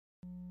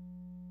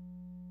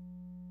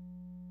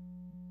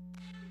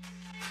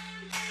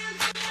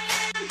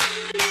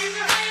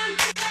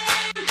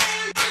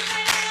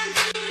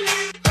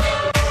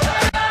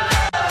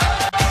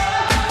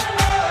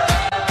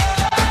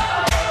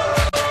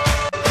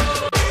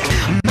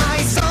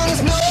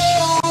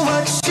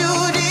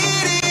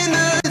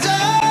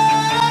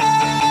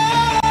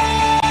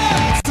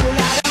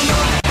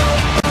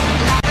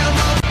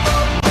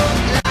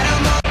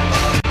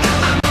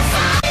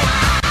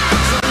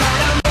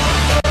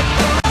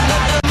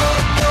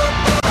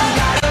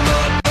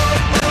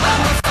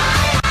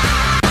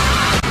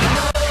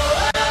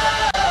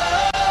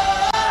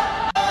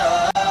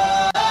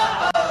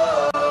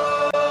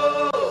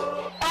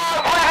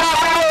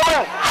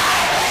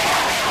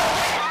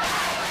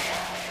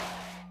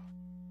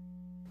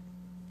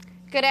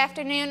Good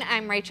afternoon,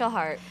 I'm Rachel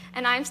Hart.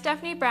 And I'm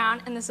Stephanie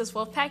Brown, and this is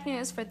Wolfpack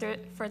News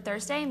for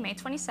Thursday, May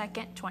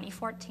 22nd,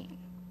 2014.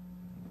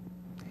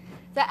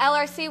 The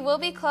LRC will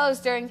be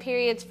closed during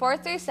periods 4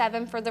 through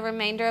 7 for the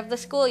remainder of the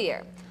school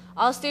year.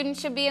 All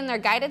students should be in their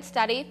guided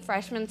study,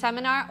 freshman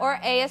seminar, or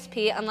ASP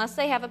unless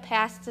they have a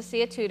pass to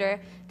see a tutor,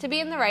 to be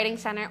in the writing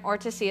center, or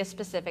to see a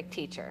specific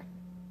teacher.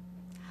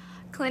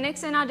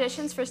 Clinics and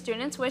auditions for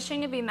students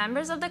wishing to be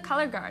members of the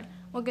Color Guard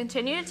will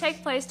continue to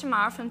take place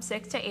tomorrow from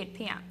 6 to 8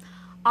 p.m.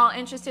 All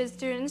interested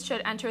students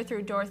should enter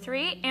through door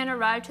 3 and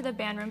arrive to the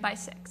band room by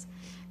 6.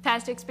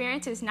 Past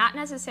experience is not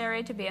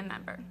necessary to be a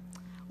member.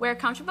 Wear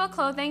comfortable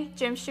clothing,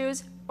 gym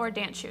shoes, or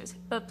dance shoes,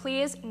 but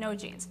please no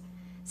jeans.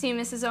 See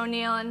Mrs.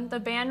 O'Neill in the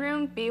band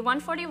room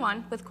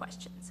B141 with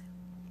questions.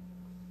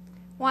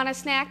 Want a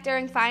snack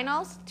during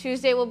finals?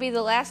 Tuesday will be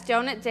the last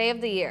donut day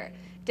of the year.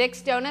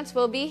 Dick's Donuts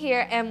will be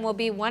here and will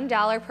be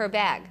 $1 per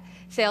bag.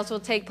 Sales will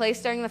take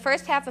place during the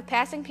first half of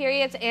passing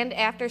periods and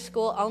after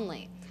school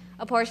only.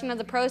 A portion of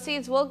the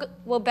proceeds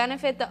will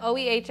benefit the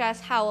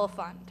OEHS Howell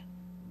Fund.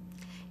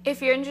 If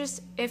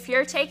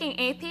you're taking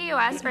AP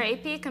US or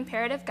AP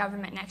Comparative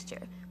Government next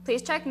year,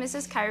 please check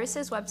Mrs.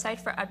 Kyrus's website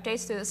for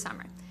updates through the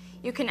summer.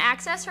 You can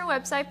access her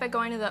website by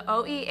going to the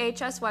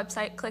OEHS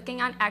website,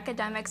 clicking on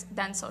Academics,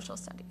 then Social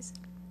Studies.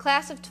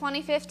 Class of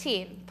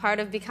 2015, part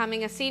of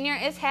becoming a senior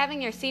is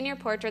having your senior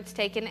portraits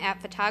taken at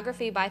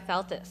Photography by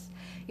Feltus.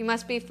 You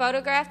must be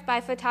photographed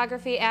by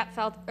Photography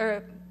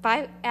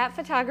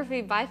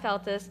by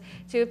Feltus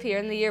to appear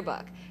in the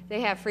yearbook.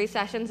 They have free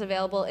sessions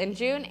available in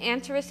June,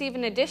 and to receive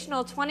an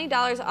additional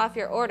 $20 off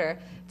your order,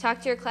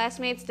 talk to your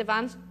classmates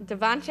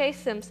Devonche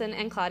Simpson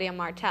and Claudia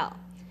Martell.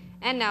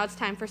 And now it's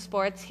time for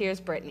sports. Here's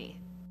Brittany.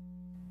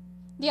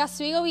 The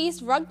Oswego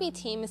East rugby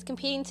team is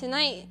competing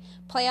tonight,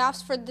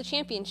 playoffs for the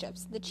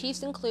championships. The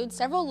Chiefs include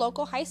several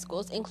local high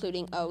schools,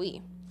 including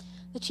OE.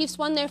 The Chiefs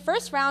won their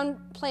first round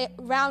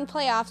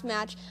playoffs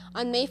match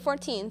on May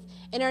 14th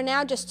and are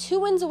now just 2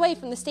 wins away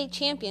from the state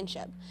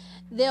championship.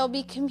 They'll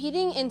be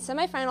competing in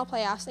semifinal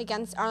playoffs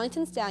against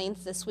Arlington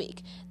Stallions this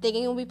week. The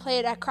game will be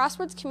played at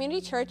Crossroads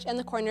Community Church and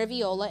the corner of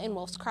Viola in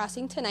Wolf's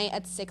Crossing tonight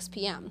at 6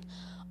 p.m.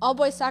 All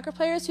boys soccer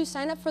players who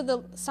sign up for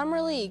the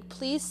Summer League,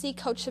 please see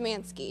Coach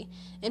Szymanski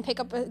and pick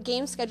up a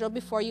game schedule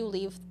before you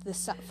leave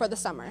for the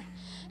summer.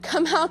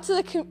 Come out to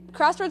the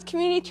Crossroads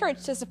Community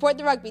Church to support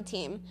the rugby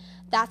team.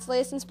 That's the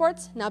latest in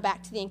sports. Now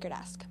back to the Anchor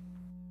Desk.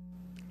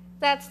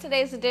 That's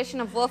today's edition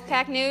of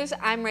Wolfpack News.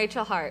 I'm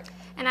Rachel Hart.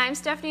 And I'm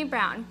Stephanie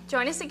Brown.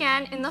 Join us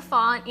again in the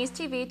fall on East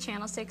TV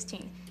Channel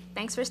 16.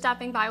 Thanks for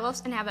stopping by,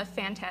 Wolves, and have a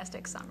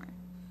fantastic summer.